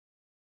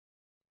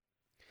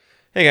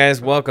Hey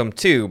guys, welcome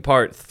to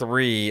part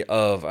 3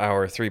 of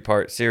our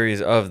 3-part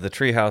series of the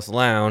Treehouse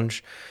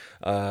Lounge,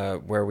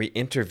 where we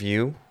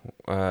interview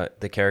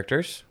the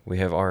characters. We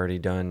have already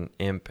done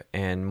Imp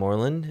and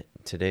Moreland.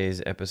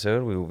 Today's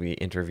episode, we will be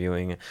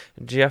interviewing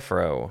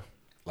Jeffro.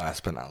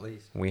 Last but not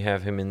least. We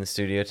have him in the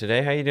studio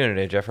today. How you doing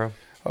today, Jeffro?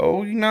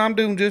 Oh, I'm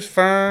doing just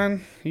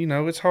fine.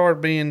 It's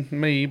hard being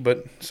me,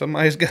 but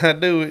somebody's got to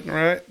do it,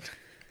 right?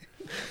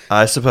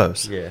 I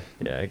suppose. Yeah,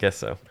 I guess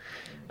so.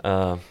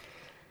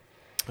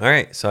 All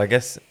right, so I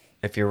guess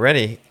if you're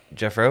ready,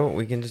 Jeffro,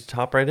 we can just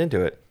hop right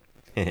into it.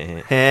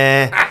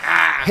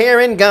 Hair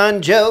and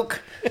gun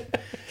joke.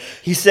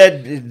 He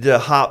said to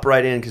hop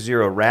right in because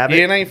you're a rabbit.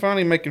 Yeah, it ain't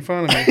funny making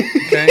fun of me,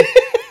 okay?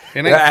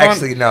 It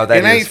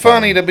ain't is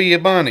funny to be a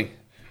bunny.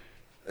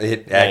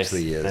 It Nice.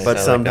 actually is. Nice. But I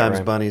like sometimes that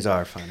rhyme. bunnies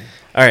are funny.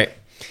 All right,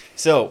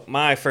 so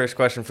my first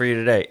question for you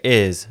today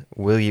is,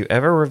 will you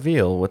ever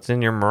reveal what's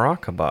in your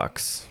maraca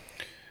box?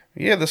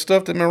 Yeah, the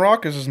stuff that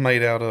maracas is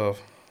made out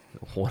of.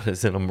 What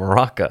is in a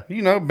maraca?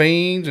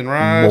 Beans and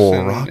rice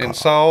Maraca. and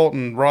salt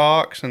and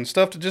rocks and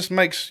stuff that just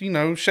makes,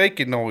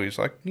 shaking noise.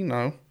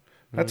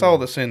 That's all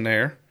that's in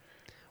there.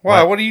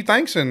 Why? What do you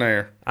think's in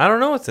there? I don't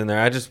know what's in there.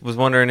 I just was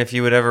wondering if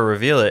you would ever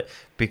reveal it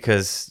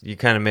because you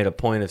kind of made a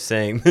point of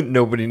saying that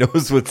nobody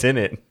knows what's in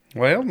it.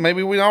 Well,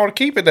 maybe we ought to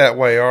keep it that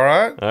way, all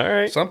right? All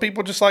right. Some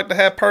people just like to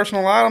have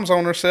personal items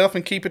on themselves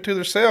and keep it to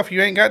themselves.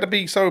 You ain't got to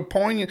be so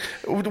poignant.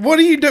 What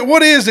do you do?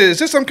 What is this? Is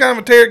this some kind of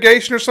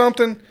interrogation or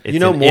something? It's you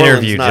know an Moreland's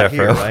interview, not Jeffro.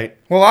 here, right?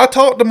 Well, I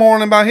talked to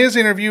Morning about his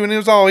interview, and it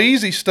was all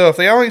easy stuff.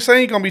 They always say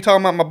you going to be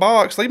talking about my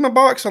box. Leave my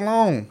box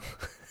alone.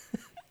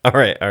 All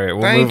right. We'll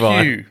Thank move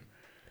on. you.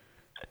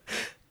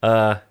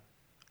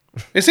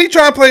 Is he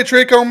trying to play a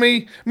trick on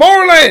me?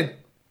 Moreland!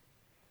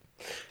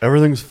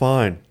 Everything's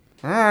fine.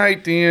 All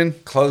right, then.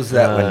 Close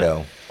that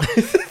window.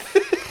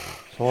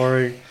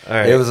 Sorry. All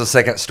right. It was a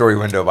second-story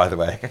window, by the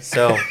way.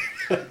 So,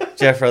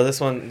 Jeffro,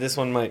 this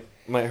one might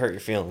hurt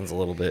your feelings a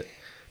little bit,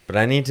 but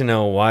I need to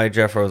know why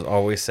Jeffro's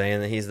always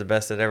saying that he's the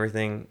best at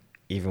everything,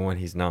 even when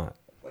he's not.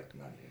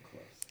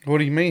 What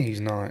do you mean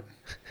he's not?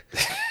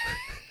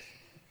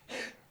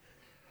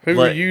 Who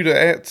Like- are you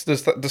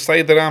to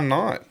say that I'm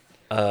not?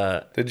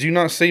 Did you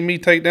not see me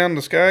take down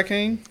the Sky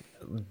King?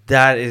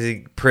 That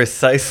is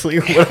precisely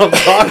what I'm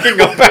talking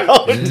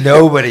about.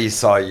 Nobody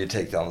saw you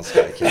take down the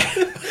Sky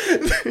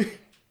King.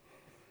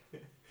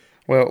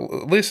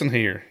 Well, listen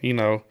here.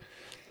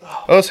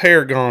 Us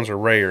Haragons are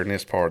rare in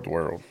this part of the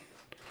world.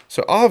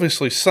 So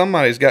obviously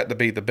somebody's got to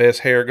be the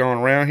best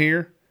Haragon around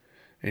here.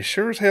 It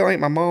sure as hell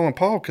ain't my mom and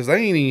pa because they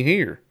ain't even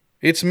here.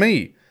 It's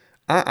me.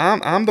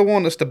 I'm the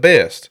one that's the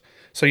best.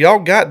 So y'all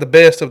got the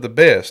best of the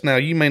best. Now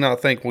you may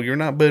not think, well, you're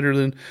not better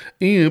than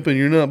Imp and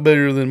you're not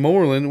better than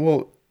Moreland.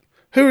 Well,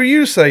 who are you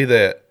to say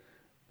that?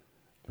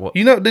 What?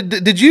 Do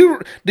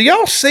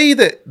y'all see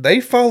that they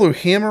follow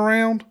him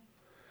around?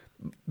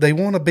 They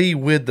want to be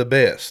with the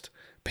best.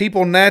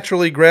 People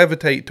naturally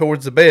gravitate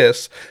towards the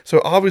best,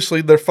 so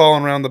obviously they're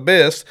following around the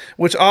best,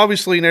 which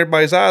obviously in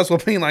everybody's eyes will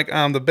mean like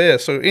I'm the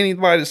best. So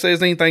anybody that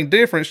says anything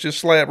different is just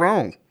slap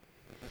wrong.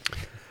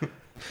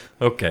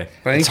 Okay.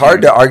 It's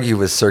hard to argue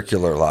with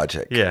circular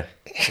logic. Yeah,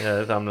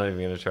 I'm not even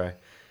going to try.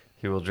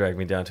 He will drag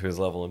me down to his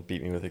level and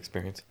beat me with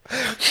experience.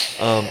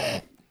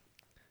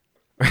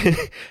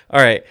 All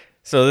right,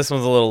 so this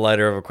one's a little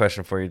lighter of a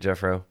question for you,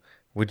 Jeffro.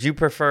 Would you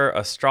prefer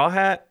a straw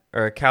hat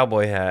or a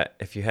cowboy hat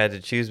if you had to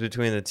choose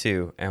between the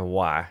two, and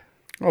why?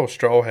 Oh,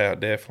 straw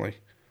hat, definitely.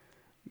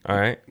 All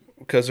right.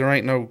 Because there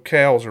ain't no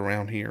cows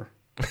around here.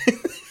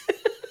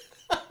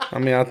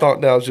 I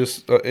thought that was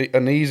just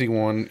an easy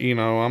one.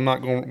 I'm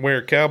not going to wear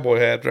a cowboy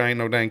hat if there ain't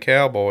no dang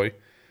cowboy.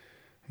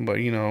 But,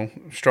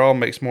 straw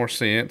makes more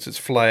sense. It's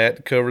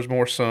flat, covers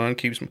more sun,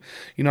 keeps...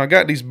 I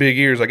got these big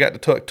ears. I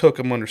got to tuck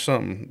them under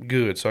something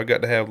good, so I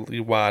got to have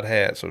a wide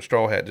hat, so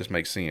straw hat just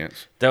makes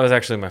sense. That was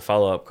actually my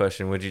follow-up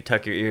question. Would you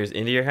tuck your ears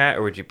into your hat,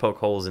 or would you poke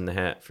holes in the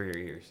hat for your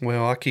ears?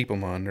 Well, I keep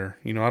them under.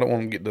 I don't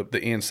want to get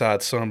the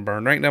inside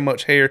sunburn. There ain't that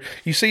much hair.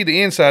 You see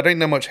the inside, there ain't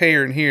that much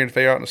hair in here, and if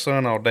they're out in the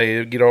sun all day,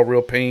 it'll get all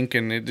real pink,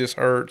 and it just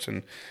hurts,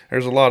 and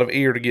there's a lot of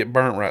ear to get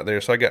burnt right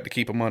there, so I got to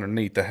keep them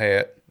underneath the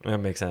hat. That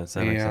makes sense.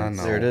 That Yeah, makes I sense.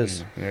 know. There it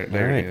is. There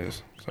All right. it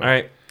is. So. All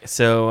right.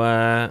 So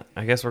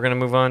I guess we're going to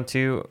move on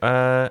to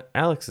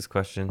Alex's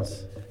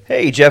questions.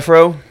 Hey,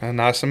 Jeffro.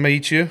 Nice to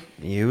meet you.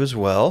 You as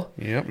well.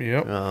 Yep.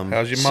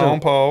 How's your so-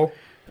 mom, Paul?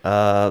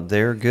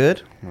 They're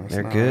good. That's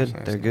They're nice, good.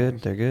 that's They're good.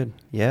 nice. They're good.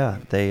 Yeah,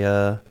 they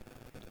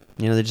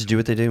they just do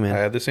what they do,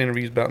 man. This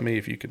interview's about me.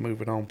 If you could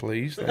move it on,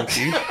 please. Thank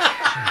you.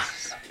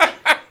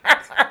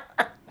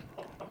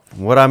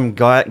 What I'm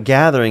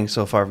gathering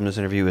so far from this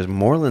interview is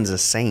Moreland's a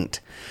saint.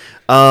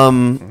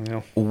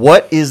 Well,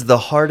 What is the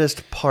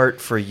hardest part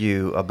for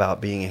you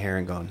about being a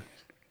Harangon?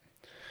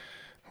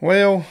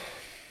 Well,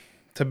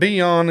 to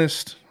be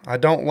honest, I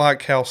don't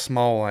like how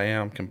small I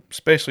am,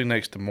 especially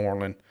next to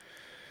Moreland.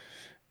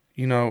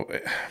 Yeah,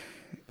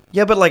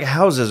 but like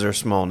houses are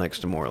small next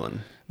to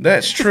Moreland.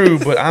 That's true,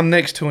 but I'm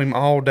next to him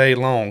all day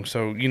long.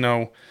 So,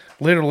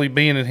 literally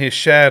being in his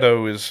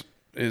shadow is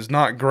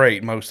not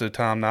great most of the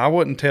time. Now, I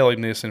wouldn't tell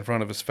him this in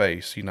front of his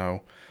face,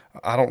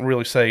 I don't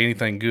really say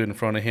anything good in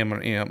front of him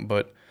or Imp,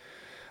 but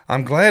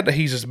I'm glad that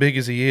he's as big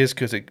as he is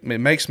because it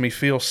makes me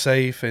feel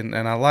safe, and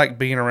I like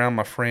being around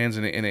my friends,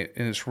 and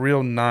it's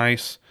real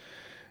nice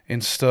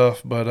and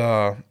stuff.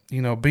 But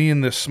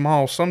being this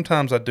small,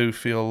 sometimes I do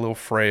feel a little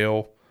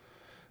frail,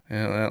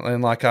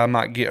 and like I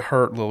might get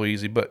hurt a little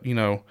easy. But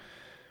I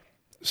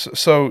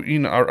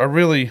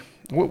really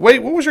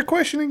wait. What was your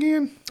question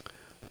again?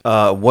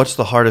 What's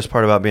the hardest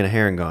part about being a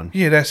herring gone?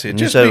 Yeah, that's it.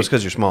 You said it was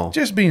because you're small.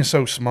 Just being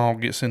so small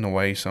gets in the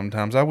way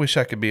sometimes. I wish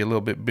I could be a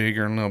little bit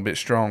bigger and a little bit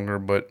stronger,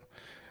 but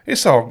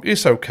it's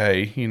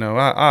okay.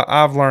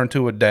 I've learned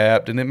to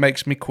adapt, and it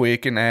makes me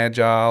quick and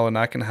agile, and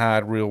I can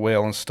hide real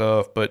well and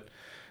stuff. But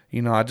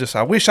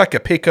I wish I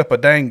could pick up a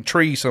dang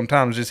tree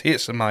sometimes, just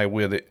hit somebody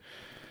with it.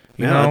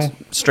 You know,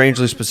 it's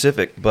strangely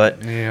specific,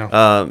 but yeah.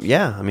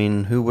 I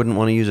mean, who wouldn't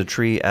want to use a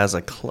tree as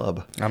a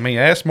club? I mean,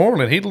 ask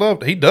Moreland. He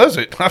does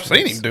it. I've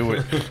seen him do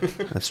it.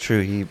 That's true.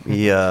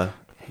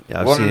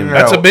 I've seen him.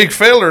 That's a big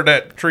feller,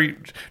 that tree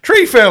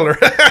feller.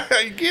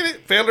 You get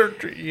it? Feller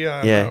tree. Yeah,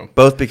 I know.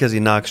 Both because he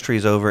knocks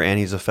trees over and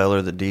he's a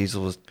feller that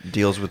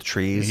deals with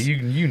trees.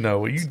 You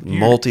know it.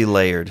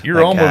 Multi-layered.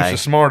 You're almost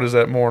as smart as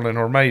that Moreland,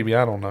 or maybe,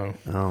 I don't know.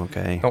 Oh,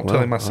 okay. Don't tell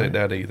him I said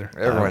that either.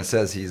 Everyone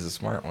says he's a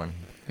smart one.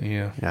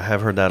 Yeah. I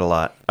have heard that a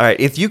lot. All right,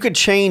 if you could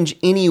change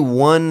any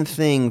one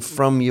thing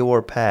from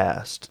your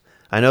past,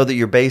 I know that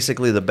you're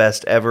basically the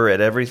best ever at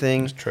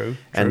everything. That's true.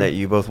 And that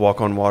you both walk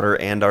on water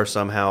and are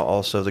somehow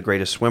also the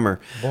greatest swimmer.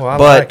 Boy, I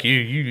like you.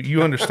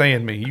 You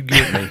understand me. You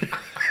get me.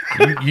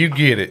 you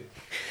get it.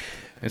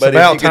 It's but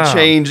about if you time. could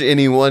change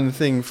any one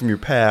thing from your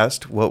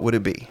past, what would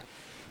it be?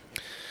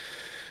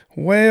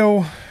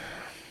 Well,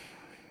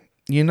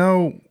 we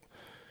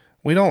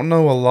don't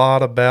know a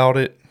lot about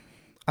it.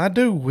 I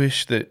do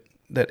wish that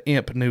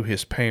Imp knew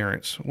his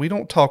parents. We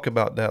don't talk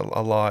about that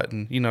a lot.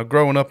 And,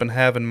 growing up and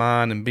having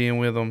mine and being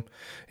with them,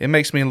 it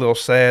makes me a little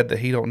sad that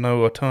he don't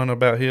know a ton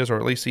about his, or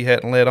at least he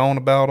hadn't let on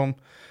about them.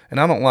 And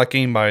I don't like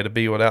anybody to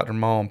be without their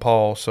mom and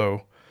pa.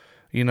 So,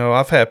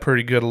 I've had a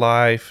pretty good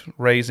life,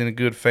 raising a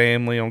good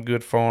family on a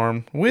good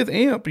farm. With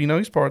Imp,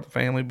 he's part of the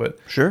family. But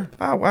sure,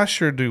 I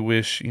sure do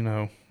wish,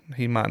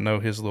 he might know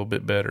his a little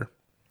bit better.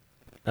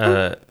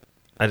 I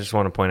just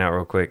want to point out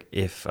real quick,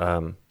 if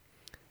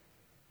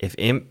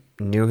Imp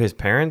knew his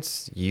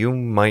parents, you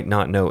might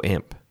not know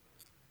Imp.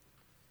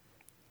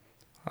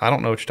 I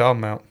don't know what you're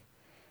talking about.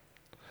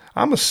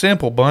 I'm a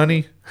simple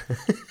bunny.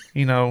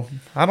 I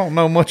don't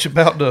know much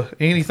about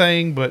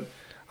anything, but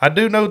I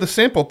do know the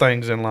simple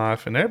things in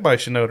life, and everybody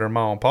should know their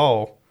mom and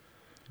pa.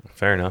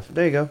 Fair enough.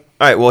 There you go. All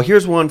right, well,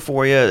 here's one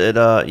for you. You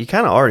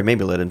kind of already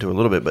maybe led into it a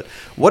little bit, but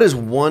what is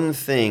one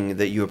thing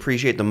that you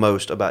appreciate the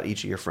most about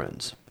each of your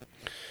friends?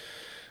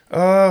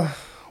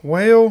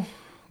 Well,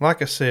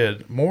 like I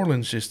said,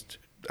 Moreland's just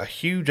a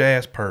huge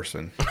ass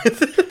person.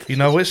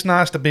 It's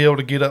nice to be able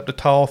to get up to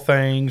tall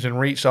things and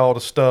reach all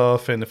the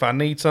stuff. And if I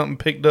need something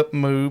picked up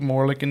and moved,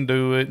 Moreland can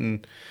do it.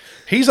 And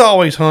he's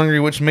always hungry,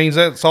 which means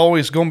that's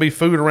always going to be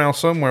food around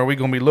somewhere. We're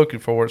going to be looking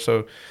for it.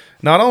 So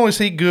not only is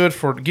he good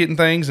for getting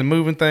things and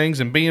moving things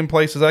and being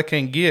places I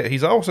can't get,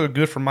 he's also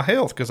good for my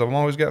health because I've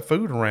always got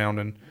food around.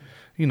 And,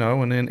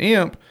 and then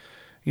Imp,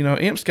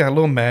 Imp's got a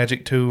little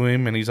magic to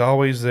him, and he's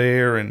always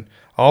there and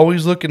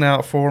always looking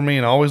out for me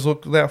and always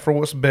looking out for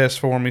what's best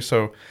for me.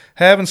 So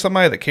having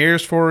somebody that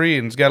cares for you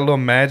and has got a little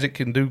magic,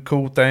 can do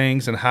cool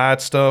things and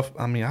hide stuff.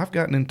 I mean, I've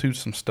gotten into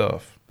some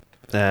stuff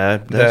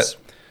that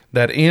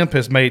Imp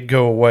has made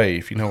go away,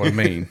 if you know what I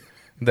mean.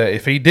 That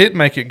if he did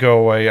make it go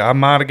away, I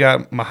might have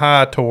got my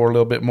high tore a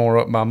little bit more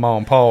up by Mom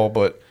and Paul,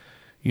 but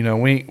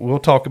we'll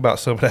talk about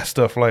some of that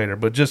stuff later.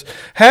 But just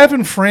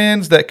having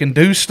friends that can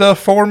do stuff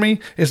for me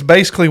is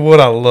basically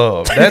what I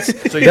love.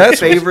 So your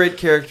favorite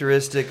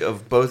characteristic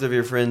of both of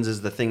your friends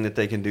is the thing that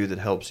they can do that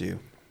helps you.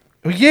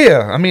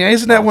 Yeah, I mean,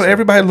 isn't that what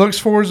everybody looks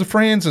for as a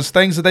friends? Is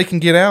things that they can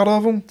get out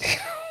of them?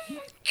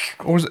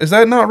 Or is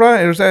that not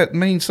right? Or does that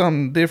mean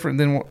something different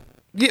than what?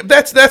 Yeah,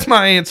 that's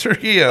my answer.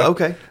 Yeah.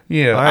 Okay.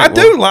 Yeah, right, I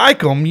do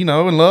like them,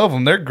 and love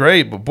them. They're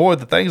great, but boy,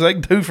 the things they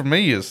can do for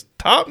me is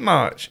top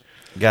notch.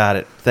 Got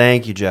it.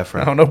 Thank you,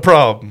 Jeffro. Oh, no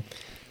problem.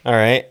 All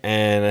right,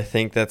 and I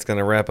think that's going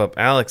to wrap up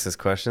Alex's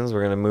questions.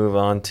 We're going to move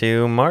on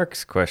to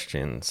Mark's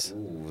questions.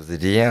 Ooh, the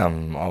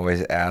DM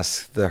always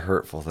asks the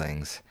hurtful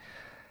things.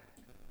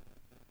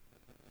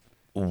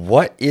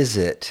 What is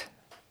it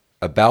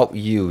about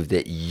you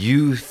that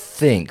you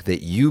think,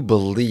 that you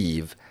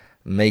believe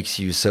makes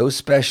you so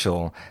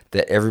special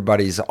that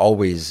everybody's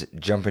always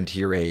jumping to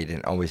your aid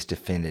and always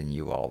defending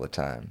you all the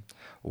time?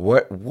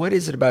 What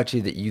is it about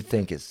you that you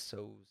think is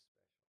so...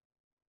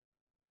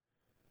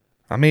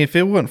 I mean, if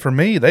it wasn't for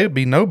me, they would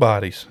be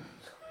nobodies.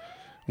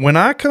 When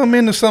I come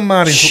into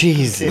somebody's...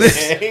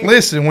 Jesus.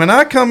 Listen, when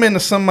I come into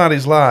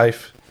somebody's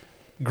life,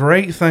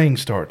 great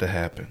things start to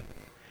happen.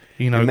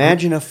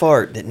 Imagine a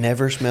fart that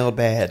never smelled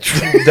bad.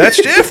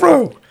 That's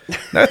Jeffro.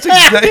 That's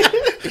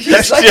exactly...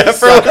 He's like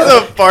Jeffro is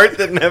a fart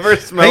that never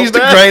smelled. He's the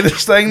bad.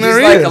 greatest thing He's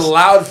there like is. a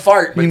loud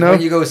fart, but You know?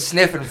 when you go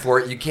sniffing for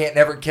it, you can't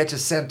never catch a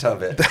scent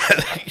of it.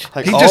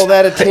 Like He all just-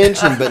 that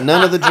attention, but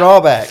none of the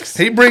drawbacks.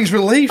 He brings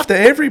relief to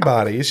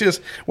everybody. It's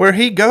just where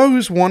he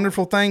goes,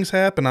 wonderful things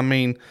happen. I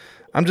mean,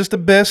 I'm just the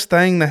best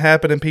thing that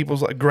happened in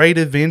people's life. Great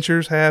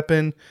adventures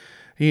happen.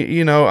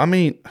 You know, I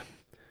mean,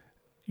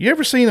 you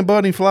ever seen a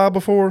bunny fly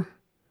before?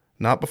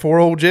 Not before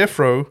old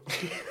Jeffro.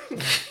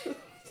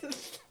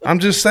 I'm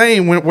just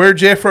saying, where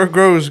Jeffro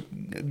goes,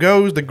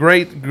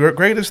 the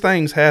greatest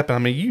things happen. I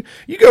mean,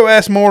 you go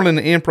ask Moreland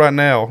the Imp right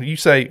now. You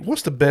say,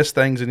 what's the best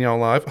things in your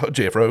life? Oh,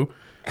 Jeffro.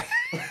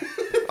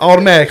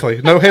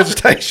 Automatically, no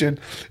hesitation.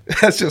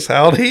 That's just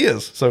how it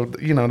is. So,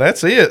 you know,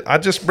 that's it. I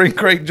just bring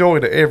great joy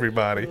to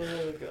everybody.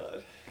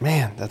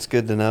 Man, that's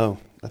good to know.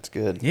 That's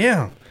good.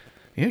 Yeah.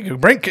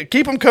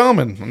 Keep them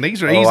coming. And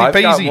these are easy I've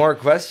peasy. got more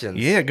questions.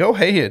 Yeah, go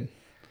ahead.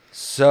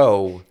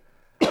 So,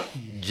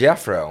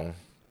 Jeffro,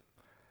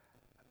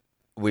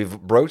 we've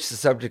broached the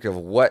subject of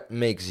what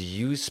makes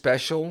you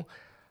special,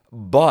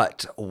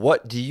 but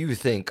what do you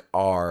think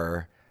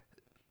are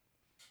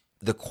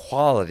the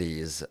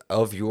qualities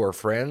of your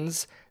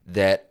friends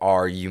that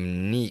are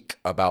unique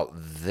about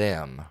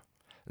them?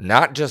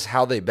 Not just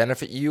how they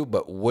benefit you,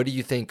 but what do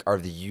you think are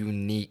the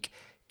unique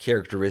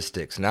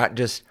characteristics? Not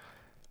just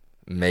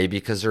maybe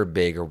because they're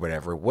big or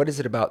whatever. What is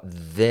it about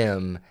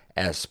them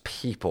as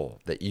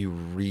people that you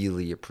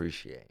really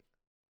appreciate?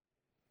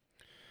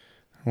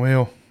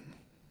 Well,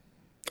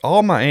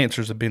 all my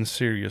answers have been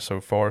serious so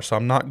far, so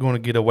I'm not going to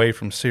get away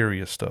from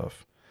serious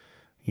stuff.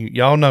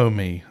 Y'all know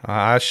me.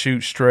 I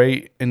shoot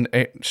straight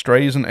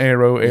as an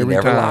arrow every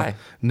never time.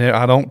 lie.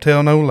 I don't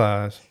tell no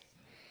lies.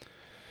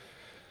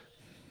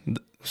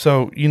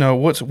 So, you know,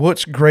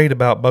 what's great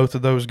about both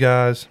of those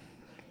guys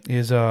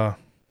is I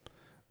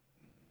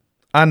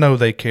know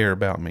they care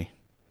about me.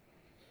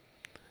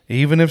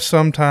 Even if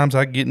sometimes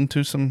I get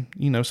into some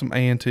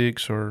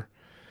antics or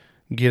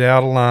get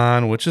out of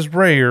line, which is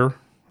rare.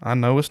 I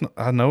know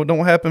it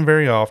don't happen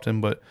very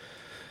often, but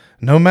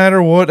no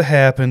matter what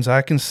happens,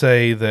 I can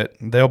say that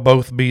they'll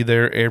both be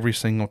there every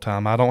single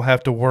time. I don't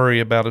have to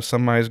worry about if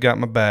somebody's got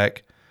my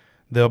back.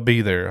 They'll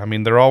be there. I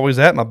mean, they're always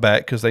at my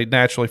back because they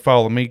naturally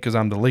follow me because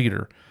I'm the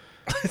leader.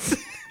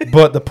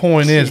 But the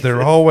point is,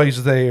 they're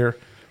always there.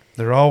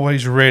 They're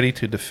always ready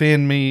to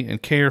defend me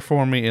and care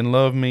for me and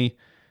love me,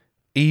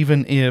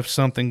 even if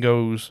something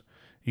goes,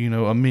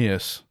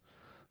 amiss.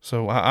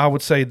 So I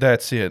would say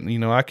that's it. You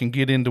know, I can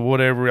get into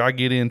whatever I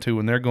get into,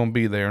 and they're going to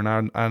be there,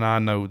 and I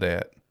know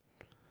that.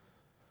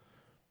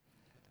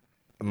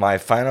 My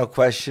final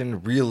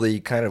question really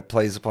kind of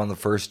plays upon the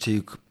first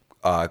two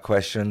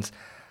questions,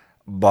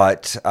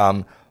 but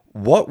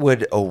what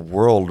would a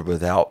world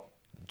without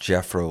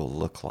Jeffro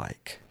look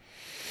like?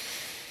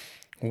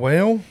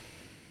 Well,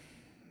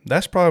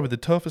 that's probably the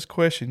toughest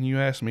question you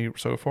asked me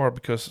so far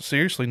because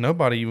seriously,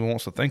 nobody even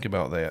wants to think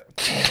about that.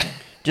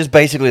 Just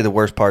basically the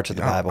worst parts of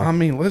the Bible. I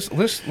mean,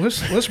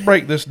 let's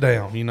break this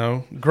down. You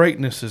know,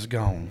 greatness is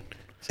gone.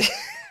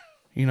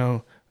 You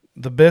know,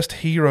 the best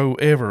hero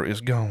ever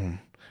is gone.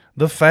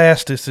 The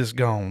fastest is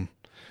gone.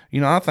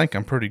 You know, I think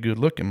I'm pretty good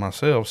looking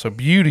myself, so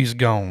beauty's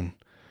gone.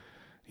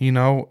 You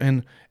know,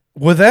 and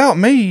without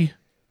me,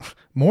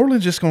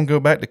 Moreland's just gonna go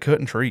back to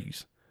cutting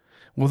trees.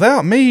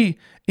 Without me,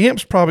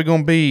 Imp's probably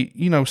going to be,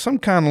 some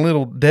kind of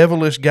little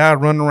devilish guy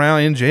running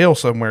around in jail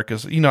somewhere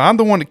because, I'm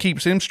the one that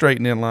keeps him straight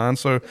and in line.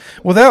 So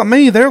without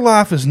me, their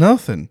life is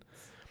nothing,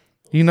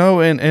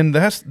 and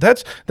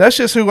that's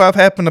just who I've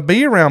happened to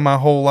be around my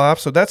whole life.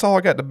 So that's all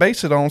I got to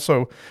base it on.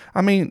 So,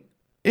 I mean,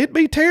 it'd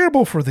be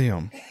terrible for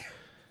them,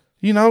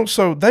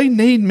 so they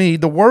need me.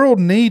 The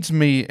world needs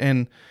me.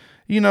 And,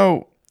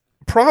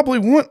 probably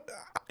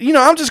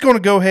I'm just going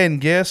to go ahead and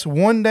guess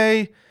one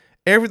day,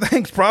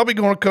 everything's probably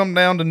going to come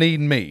down to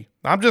needing me.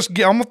 I'm going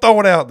to throw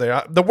it out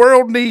there. The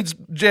world needs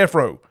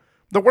Jeffro.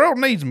 The world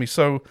needs me.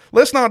 So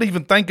let's not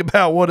even think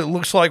about what it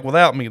looks like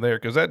without me there,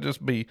 because that'd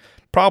just be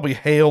probably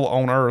hell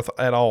on earth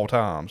at all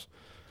times.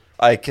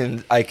 I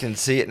can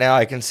see it now.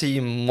 I can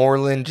see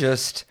Moreland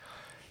just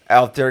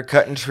out there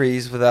cutting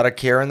trees without a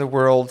care in the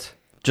world.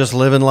 Just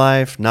living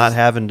life, not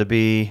having to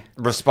be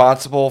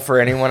responsible for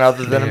anyone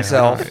other than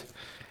himself.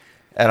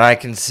 And I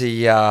can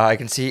see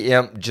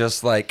Imp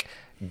just like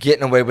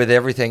getting away with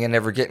everything and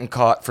never getting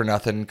caught for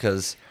nothing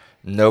because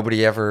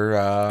nobody ever.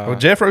 Well,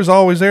 Jeffro's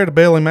always there to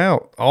bail him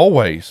out.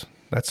 Always.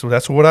 That's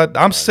what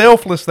I'm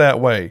selfless that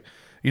way.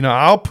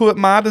 I'll put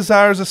my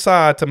desires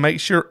aside to make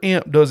sure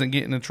Imp doesn't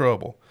get into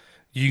trouble.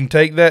 You can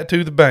take that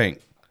to the bank.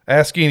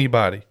 Ask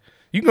anybody.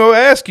 You can go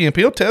ask Imp.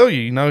 He'll tell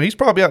you. He's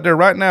probably out there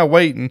right now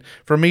waiting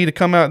for me to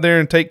come out there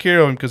and take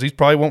care of him because he's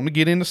probably wanting to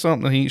get into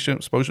something he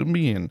ain't supposed to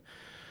be in.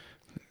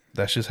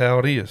 That's just how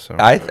it is. So.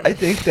 I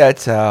think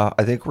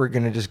I think we're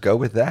gonna just go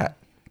with that.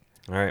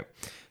 All right.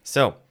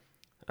 So,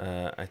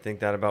 I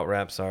think that about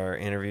wraps our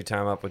interview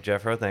time up with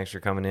Jeffro. Thanks for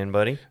coming in,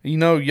 buddy.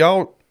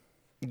 Y'all,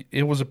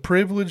 it was a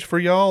privilege for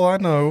y'all, I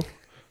know,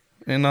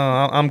 and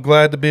I'm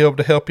glad to be able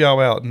to help y'all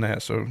out in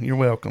that. So you're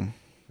welcome.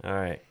 All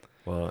right.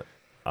 Well,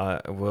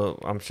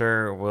 I'm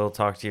sure we'll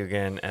talk to you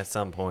again at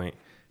some point.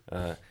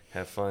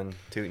 Have fun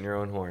tooting your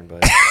own horn,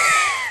 bud.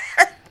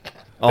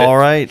 All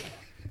right.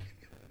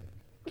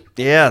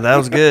 Yeah, that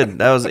was good.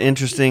 That was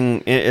interesting.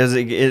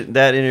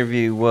 That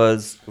interview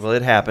was, well,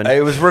 it happened.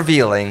 It was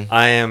revealing.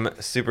 I am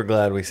super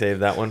glad we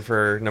saved that one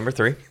for number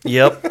 3.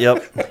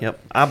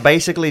 Yep. I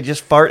basically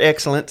just fart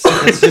excellence.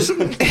 It's just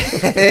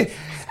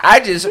I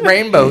just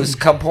rainbows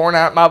come pouring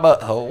out my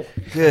butthole.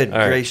 good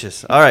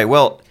gracious. All right,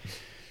 well.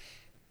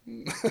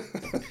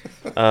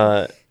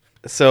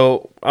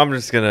 So I'm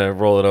just going to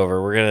roll it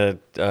over. We're going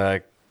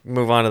to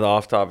move on to the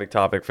off-topic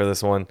topic for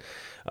this one.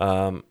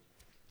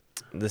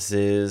 This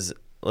is,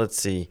 let's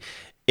see.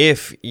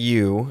 If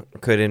you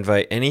could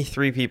invite any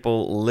 3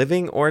 people,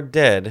 living or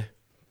dead,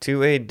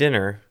 to a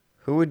dinner,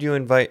 who would you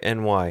invite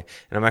and why?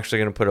 And I'm actually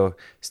going to put a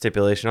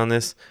stipulation on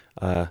this.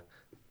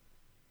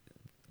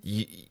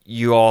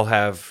 You all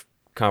have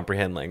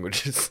comprehend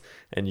languages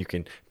and you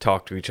can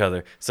talk to each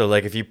other. So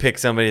like if you pick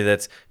somebody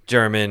that's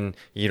German,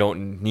 you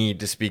don't need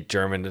to speak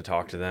German to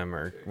talk to them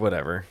or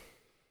whatever.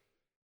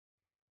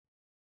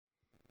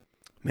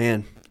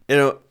 Man,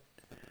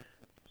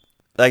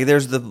 like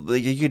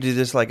you could do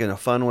this like in a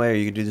fun way, or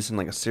you could do this in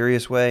like a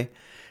serious way.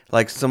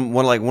 Like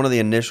one of the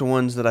initial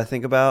ones that I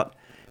think about,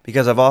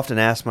 because I've often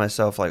asked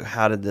myself, like,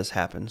 how did this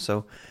happen?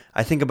 So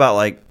I think about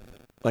like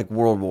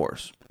world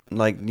wars.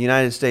 Like the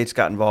United States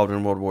got involved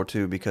in World War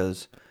II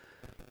because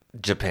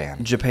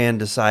Japan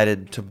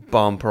decided to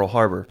bomb Pearl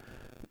Harbor,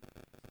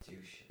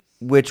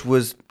 which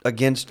was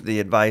against the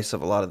advice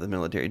of a lot of the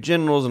military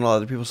generals and a lot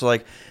of the people. So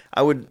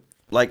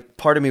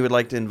part of me would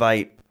like to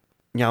invite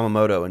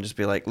Yamamoto and just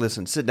be like,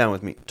 listen, sit down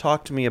with me.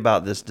 Talk to me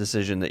about this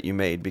decision that you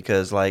made,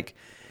 because like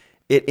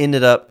it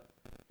ended up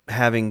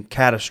having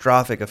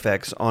catastrophic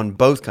effects on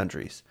both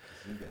countries.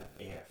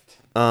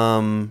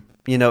 And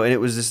it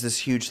was just this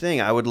huge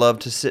thing. I would love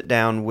to sit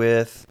down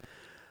with,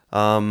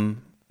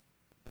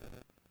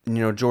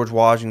 George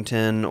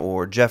Washington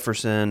or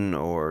Jefferson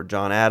or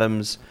John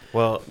Adams.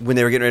 Well, when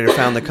they were getting ready to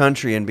found the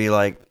country, and be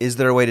like, is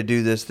there a way to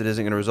do this that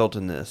isn't going to result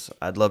in this?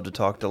 I'd love to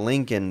talk to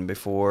Lincoln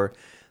before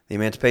the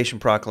Emancipation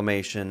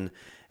Proclamation,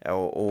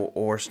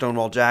 or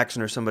Stonewall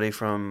Jackson, or somebody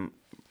from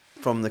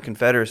the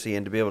Confederacy,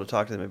 and to be able to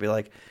talk to them and be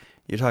like,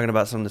 you're talking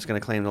about something that's going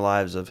to claim the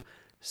lives of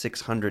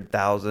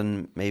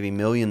 600,000, maybe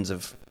millions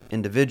of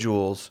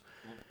individuals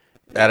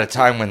At a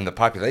time when the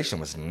population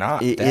was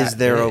not that is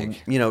there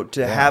big.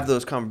 Have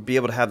those be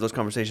able to have those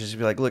conversations, to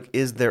be like, look,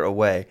 is there a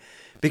way?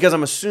 Because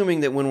I'm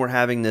assuming that when we're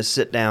having this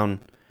sit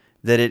down,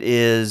 that it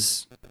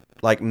is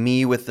like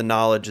me with the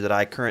knowledge that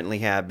I currently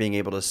have, being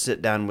able to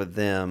sit down with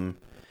them.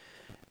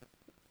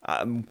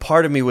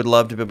 Part of me would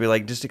love to be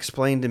like, just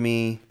explain to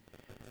me,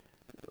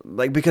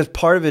 like, because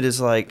part of it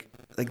is like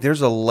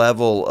there's a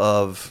level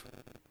of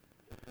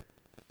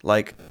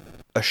like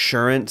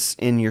assurance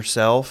in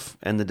yourself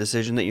and the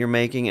decision that you're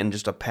making, and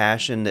just a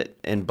passion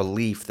and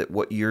belief that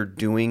what you're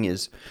doing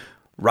is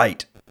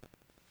right.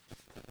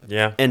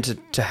 yeah. And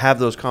to have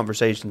those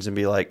conversations and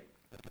be like,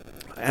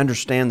 I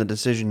understand the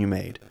decision you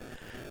made,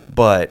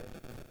 but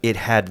it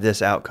had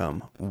this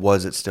outcome.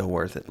 Was it still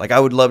worth it? Like, I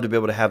would love to be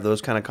able to have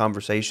those kind of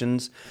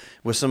conversations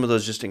with some of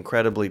those just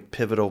incredibly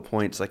pivotal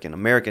points, like in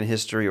American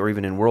history or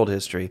even in world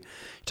history.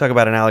 Talk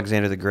about an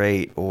Alexander the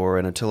Great or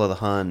an Attila the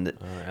Hun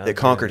that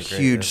conquered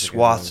huge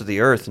swaths of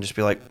the earth, and just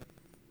be like,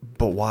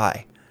 but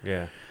why?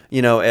 Yeah.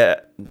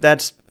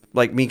 That's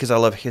like me, because I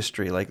love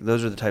history. Like,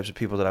 those are the types of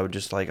people that I would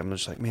just like, I'm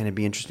just like, man, it'd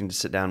be interesting to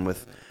sit down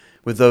with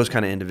those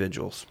kind of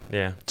individuals.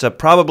 Yeah. So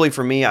probably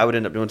for me, I would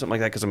end up doing something like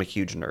that because I'm a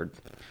huge nerd.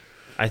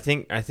 I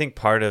think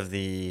part of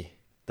the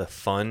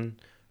fun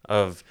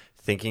of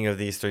thinking of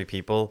these 3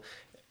 people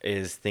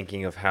is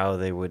thinking of how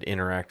they would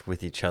interact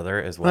with each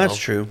other as well. That's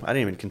true. I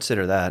didn't even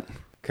consider that.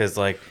 Because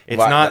like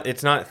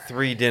it's not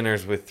 3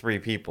 dinners with 3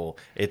 people.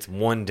 It's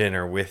 1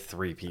 dinner with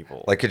 3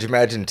 people. Like, could you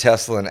imagine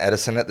Tesla and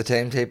Edison at the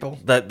same table?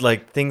 That,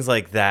 like, things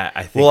like that,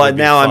 I think. Well,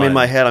 now I'm in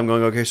my head. I'm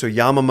going, okay, so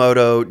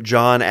Yamamoto,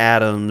 John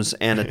Adams,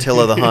 and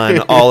Attila the Hun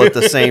all at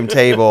the same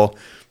table.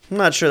 I'm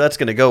not sure that's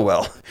going to go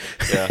well.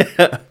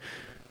 Yeah.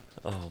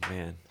 Oh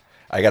man.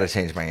 I got to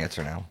change my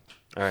answer now.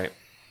 All right.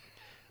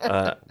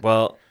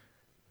 Well,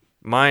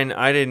 mine,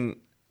 I didn't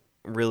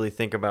really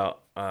think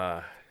about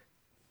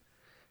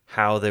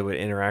how they would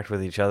interact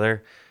with each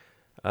other,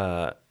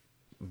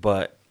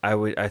 but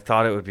I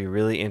thought it would be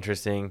really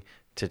interesting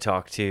to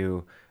talk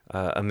to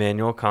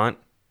Immanuel Kant,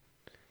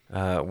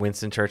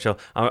 Winston Churchill.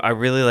 I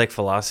really like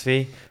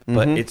philosophy,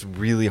 but it's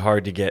really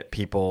hard to get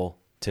people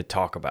to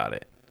talk about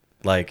it.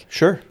 Like,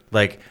 sure.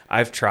 Like,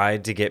 I've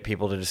tried to get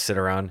people to just sit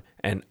around,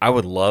 and I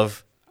would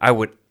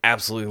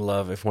absolutely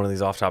love if one of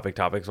these off-topic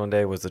topics one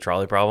day was the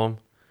trolley problem.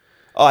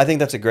 Oh, I think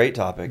that's a great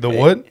topic. The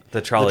what?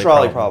 The trolley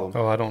problem.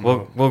 Oh, I don't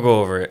know. We'll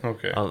go over it.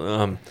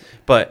 Okay.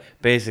 But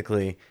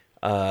basically,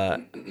 I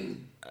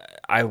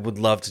would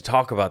love to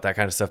talk about that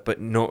kind of stuff,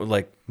 but no,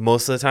 like,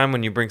 most of the time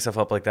when you bring stuff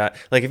up like that,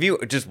 like, if you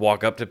just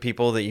walk up to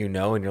people that you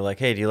know and you're like,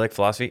 hey, do you like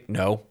philosophy?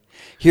 No.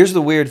 Here's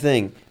the weird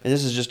thing, and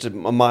this is just a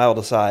mild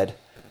aside.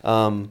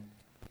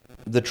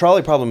 The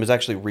trolley problem is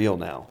actually real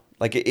now.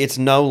 Like it's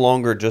no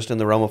longer just in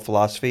the realm of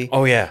philosophy.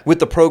 Oh, yeah. With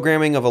the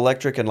programming of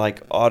electric and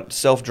like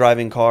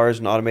self-driving cars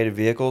and automated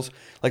vehicles,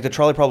 like the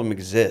trolley problem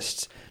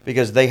exists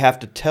because they have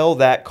to tell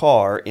that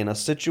car in a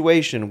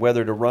situation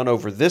whether to run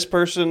over this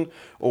person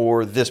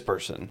or this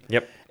person.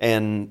 Yep.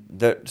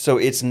 And so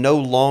it's no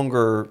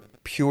longer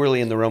purely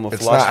in the realm of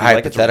It's philosophy. not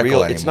Like it's hypothetical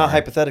real. It's not anymore.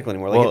 hypothetical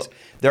anymore. Like Well-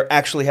 they're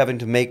actually having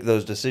to make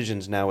those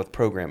decisions now with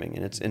programming,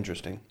 and it's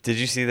interesting. Did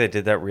you see they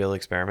did that real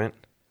experiment?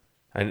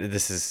 And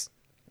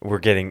we're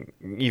getting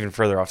even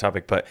further off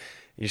topic, but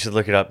you should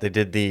look it up. They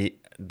did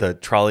the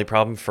trolley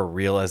problem for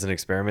real as an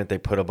experiment. They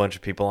put a bunch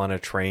of people on a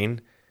train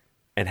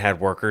and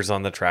had workers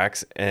on the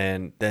tracks,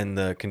 and then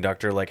the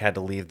conductor like had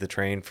to leave the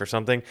train for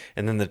something,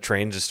 and then the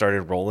train just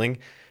started rolling.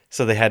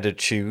 So they had to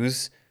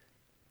choose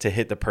to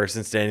hit the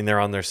person standing there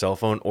on their cell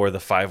phone or the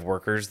 5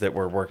 workers that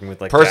were working with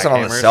like Person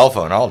on the jackhammers. cell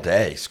phone all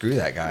day. Screw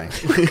that guy.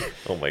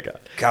 Oh my god.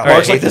 God, All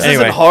Mark's like, this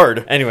isn't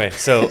hard. Anyway,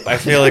 so I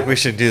feel like we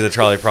should do the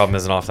trolley problem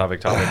as an off-topic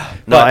topic.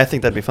 No, I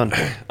think that'd be fun.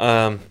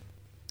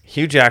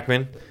 Hugh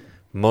Jackman,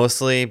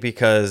 mostly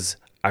because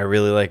I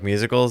really like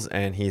musicals,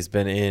 and he's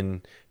been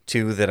in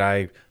 2 that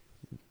I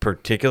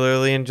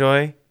particularly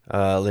enjoy,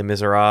 Les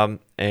Miserables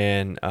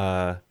and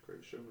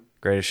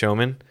Greatest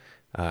Showman.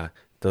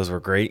 Those were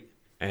great,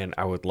 and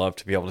I would love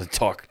to be able to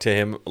talk to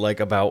him like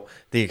about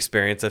the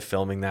experience of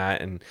filming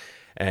that,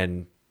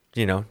 and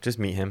you know, just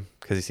meet him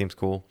because he seems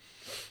cool.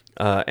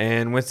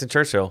 And Winston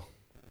Churchill.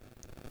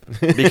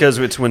 Because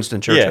it's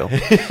Winston Churchill.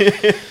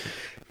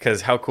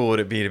 Because how cool would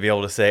it be to be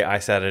able to say I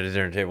sat at a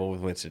dinner table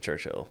with Winston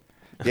Churchill?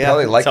 Yeah,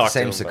 probably like the talk to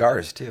same him,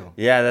 cigars too.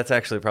 Yeah, that's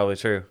actually probably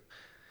true.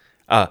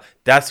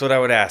 That's what I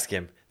would ask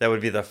him. That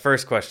would be the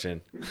first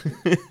question.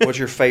 What's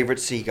your favorite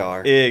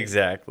cigar?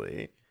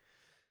 Exactly.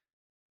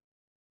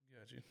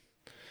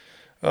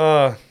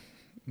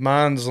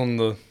 Mine's on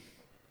the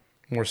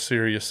more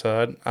serious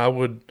side.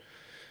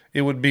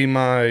 It would be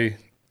my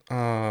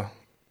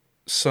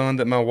son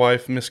that my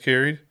wife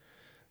miscarried,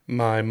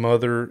 my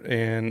mother,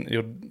 and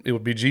it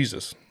would be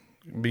Jesus,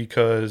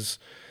 because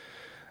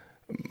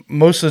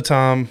most of the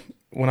time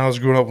when I was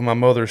growing up with my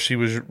mother, she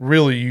was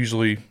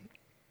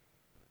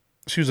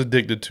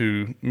addicted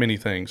to many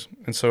things,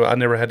 and so I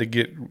never had to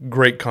get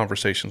great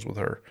conversations with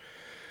her,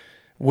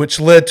 which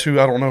led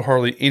to I don't know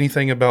hardly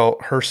anything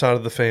about her side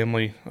of the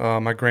family.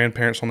 My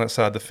grandparents on that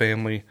side of the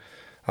family,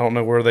 I don't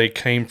know where they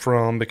came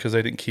from because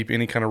they didn't keep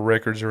any kind of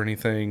records or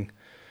anything.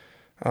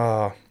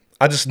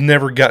 I just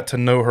never got to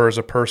know her as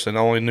a person. I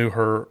only knew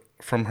her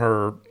from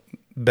her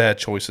bad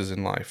choices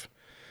in life.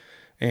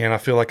 And I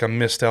feel like I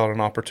missed out on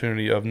an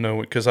opportunity of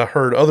knowing, because I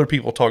heard other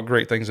people talk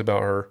great things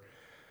about her,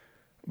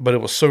 but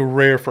it was so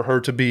rare for her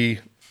to be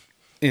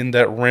in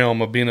that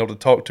realm of being able to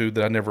talk to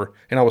that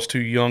and I was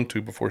too young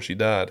to before she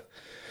died.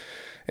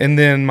 And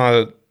then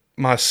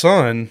my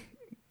son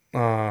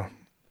that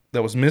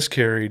was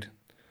miscarried,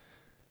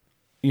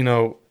 you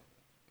know,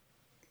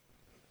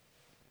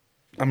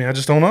 I mean, I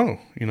just don't know,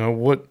 you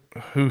know,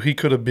 who he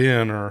could have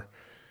been, or,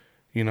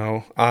 you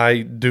know, I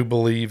do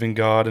believe in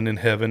God and in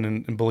heaven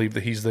and believe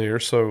that he's there.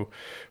 So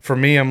for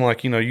me, I'm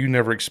like, you know, you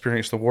never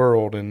experienced the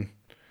world, and,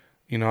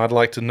 you know, I'd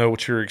like to know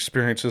what your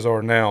experiences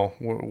are now,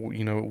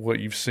 you know, what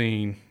you've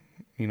seen,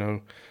 you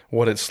know,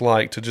 what it's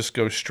like to just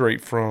go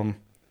straight from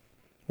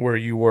where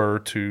you were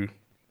to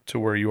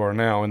where you are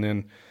now. And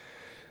then,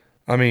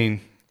 I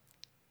mean,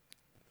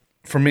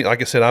 for me,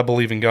 like I said, I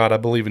believe in God, I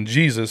believe in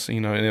Jesus,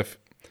 you know, and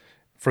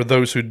for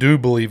those who do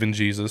believe in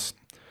Jesus,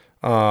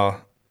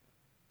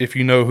 if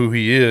you know who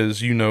he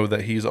is, you know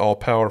that he's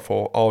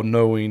all-powerful,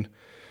 all-knowing,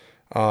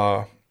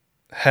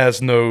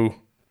 has no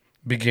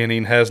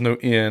beginning, has no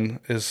end,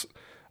 is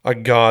a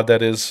God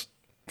that is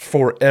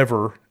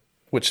forever,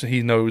 which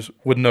he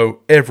would know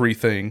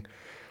everything.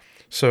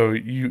 So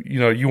you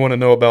know, you want to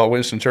know about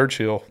Winston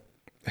Churchill,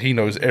 he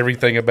knows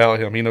everything about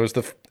him. He knows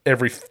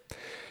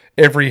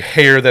every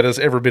hair that has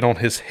ever been on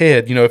his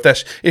head. You know,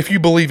 if you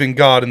believe in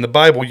God in the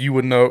Bible, you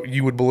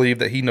would believe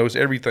that he knows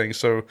everything.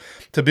 So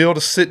to be able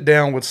to sit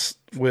down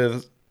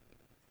with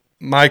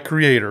my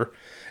Creator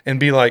and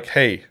be like,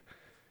 hey,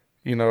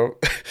 you know,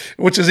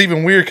 which is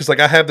even weird because like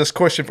I have this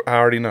question I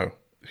already know.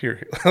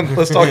 Here,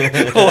 let's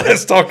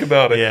talk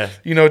about it. Yeah.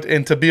 You know,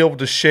 and to be able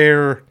to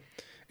share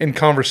in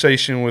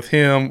conversation with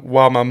him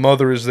while my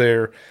mother is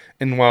there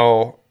and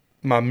while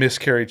my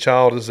miscarried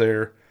child is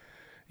there,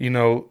 you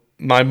know,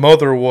 my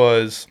mother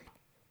was,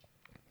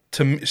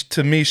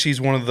 to me, she's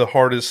one of the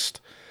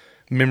hardest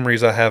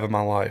memories I have in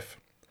my life.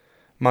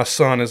 My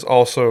son is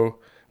also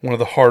one of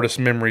the hardest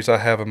memories I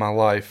have in my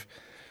life.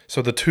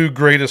 So the two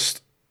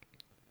greatest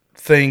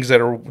things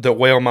that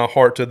weigh on my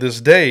heart to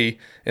this day,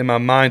 in my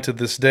mind to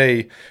this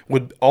day,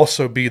 would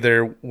also be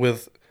there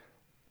with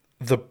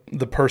the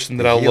person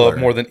that I love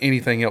more than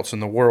anything else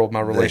in the world,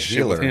 my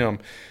relationship with him.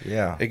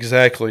 Yeah.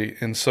 Exactly.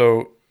 And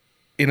so,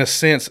 in a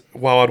sense,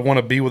 while I'd want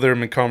to be with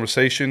him in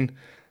conversation,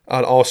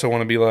 I'd also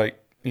want to be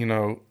like, you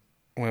know,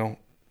 well,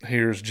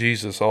 here's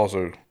Jesus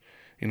also.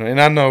 You know,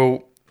 and I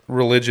know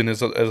religion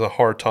is a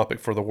hard topic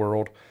for the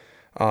world,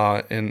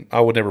 and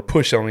I would never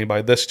push on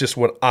anybody. That's just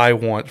what I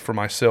want for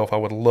myself. I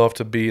would love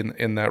to be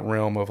in that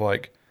realm of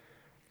like,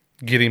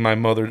 getting my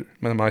mother,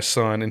 my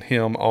son, and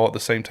him all at the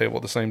same table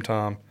at the same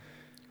time.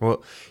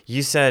 Well,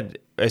 you said,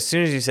 as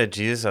soon as you said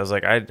Jesus, I was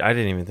like, I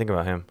didn't even think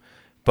about him.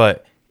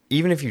 But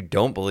even if you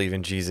don't believe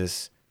in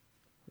Jesus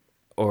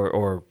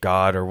or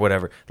God or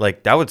whatever,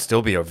 like, that would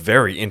still be a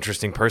very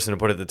interesting person to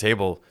put at the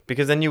table,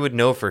 because then you would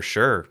know for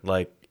sure,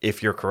 like,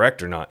 if you're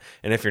correct or not.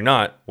 And if you're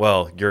not,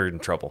 well, you're in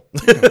trouble.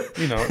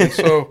 And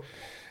so,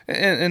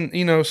 and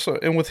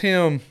with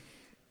him,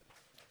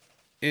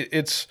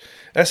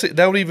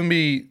 that would even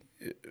be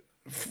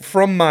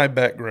from my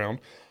background,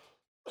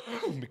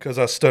 because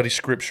I study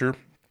scripture.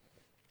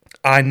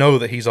 I know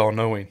that he's all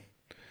knowing,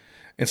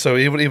 and so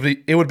it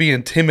would be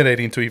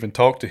intimidating to even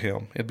talk to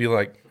him. It'd be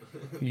like,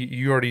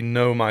 you already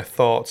know my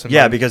thoughts.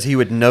 And because he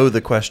would know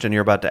the question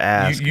you're about to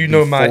ask. You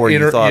know my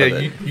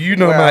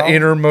my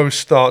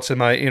innermost thoughts and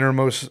my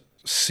innermost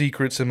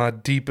secrets and my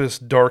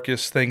deepest,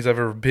 darkest things I've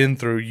ever been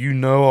through. You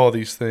know all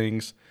these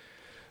things,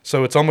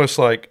 so it's almost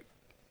like,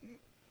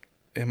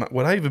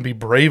 would I even be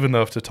brave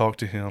enough to talk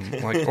to him?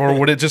 Like, or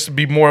would it just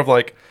be more of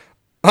like,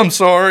 I'm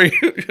sorry.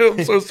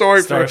 I'm so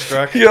sorry.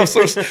 Starstruck. I'm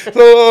so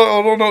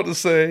I don't know what to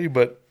say.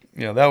 But,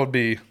 that would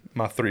be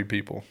my three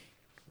people.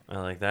 I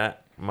like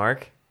that.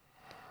 Mark?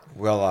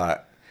 Well,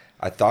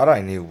 I thought I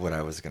knew what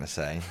I was going to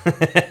say.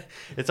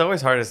 It's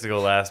always hardest to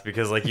go last,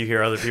 because, like, you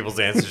hear other people's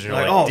answers and you're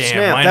like, oh, damn,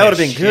 snap, that would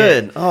have been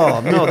good.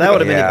 Oh, no, that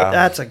would have been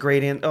that's a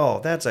great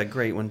that's a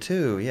great one,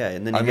 too. Yeah.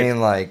 And then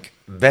like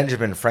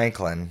Benjamin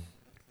Franklin.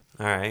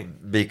 All right.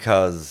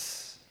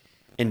 Because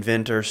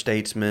inventor,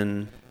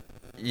 statesman,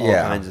 all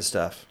kinds of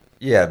stuff.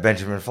 Yeah,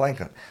 Benjamin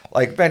Franklin.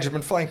 Like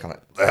Benjamin Franklin.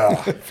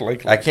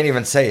 I can't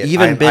even say it.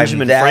 Even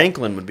Benjamin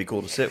Franklin would be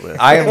cool to sit with.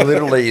 I am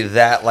literally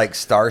that, like,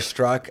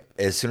 starstruck.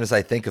 As soon as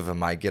I think of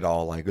him, I get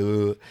all like,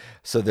 ugh.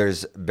 So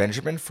there's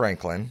Benjamin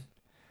Franklin,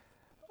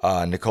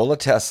 Nikola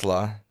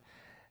Tesla,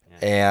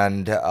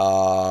 and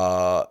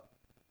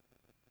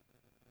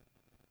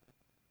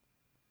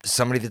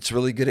somebody that's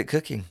really good at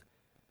cooking.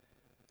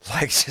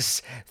 Like,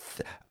 just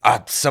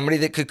somebody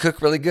that could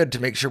cook really good to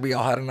make sure we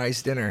all had a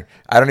nice dinner.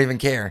 I don't even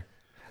care.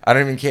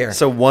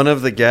 So one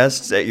of the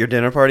guests at your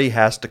dinner party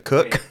has to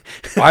cook?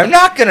 I'm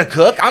not going to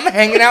cook. I'm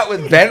hanging out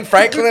with Ben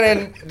Franklin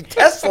and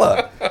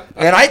Tesla.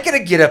 Man, I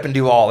gotta get up and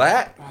do all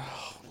that.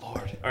 Oh,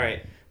 Lord. All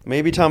right.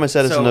 Maybe Thomas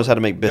Edison knows how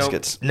to make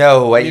biscuits.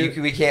 No,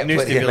 we can't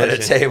put him at a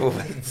table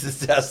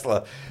with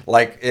Tesla.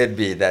 Like,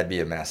 that'd be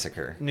a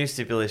massacre. New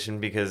stipulation,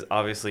 because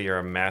obviously you're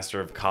a master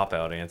of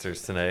cop-out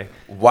answers today.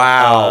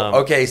 Wow.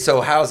 Okay,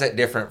 so how's that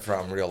different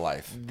from real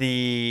life?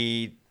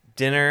 The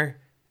dinner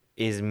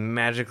is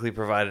magically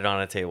provided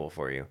on a table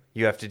for you.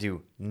 You have to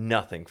do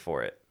nothing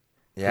for it.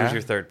 Yeah? Who's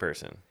your third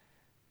person?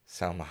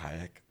 Salma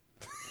Hayek.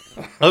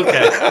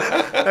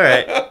 Okay. All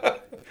right.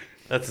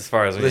 That's as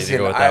far as we need to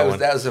go with that one.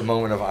 That was a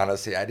moment of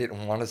honesty. I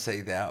didn't want to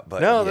say that,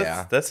 but no,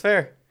 yeah. That's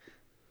fair.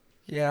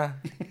 Yeah.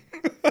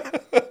 All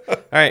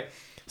right.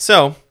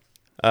 So,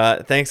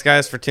 thanks,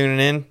 guys, for tuning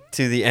in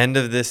to the end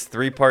of this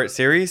 3-part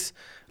series.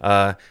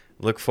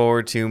 Look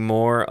forward to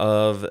more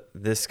of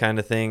this kind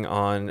of thing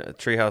on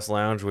Treehouse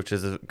Lounge, which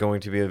is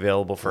going to be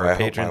available for our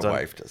patrons. My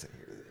wife doesn't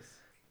hear this.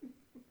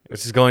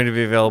 Which is going to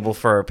be available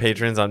for our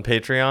patrons on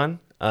Patreon.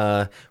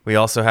 We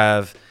also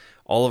have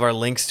all of our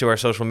links to our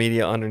social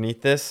media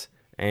underneath this,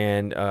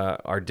 and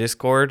our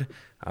Discord.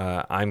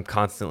 I'm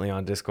constantly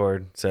on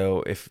Discord,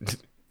 so if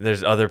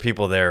there's other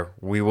people there,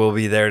 we will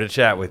be there to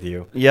chat with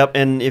you. Yep,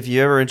 and if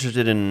you're ever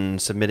interested in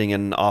submitting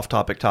an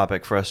off-topic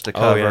topic for us to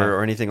cover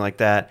or anything like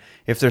that,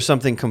 if there's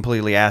something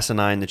completely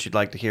asinine that you'd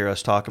like to hear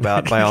us talk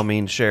about, by all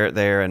means, share it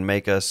there and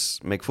make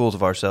fools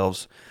of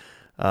ourselves.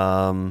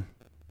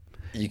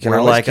 You can we're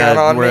always like count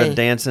on we're me. a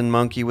dancing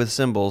monkey with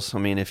cymbals. I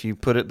mean, if you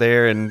put it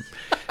there and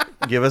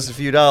give us a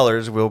few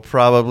dollars, we'll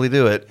probably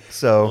do it.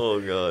 So,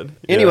 oh God.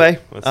 Anyway,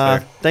 Yeah,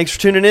 thanks for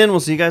tuning in. We'll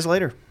see you guys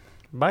later.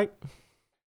 Bye.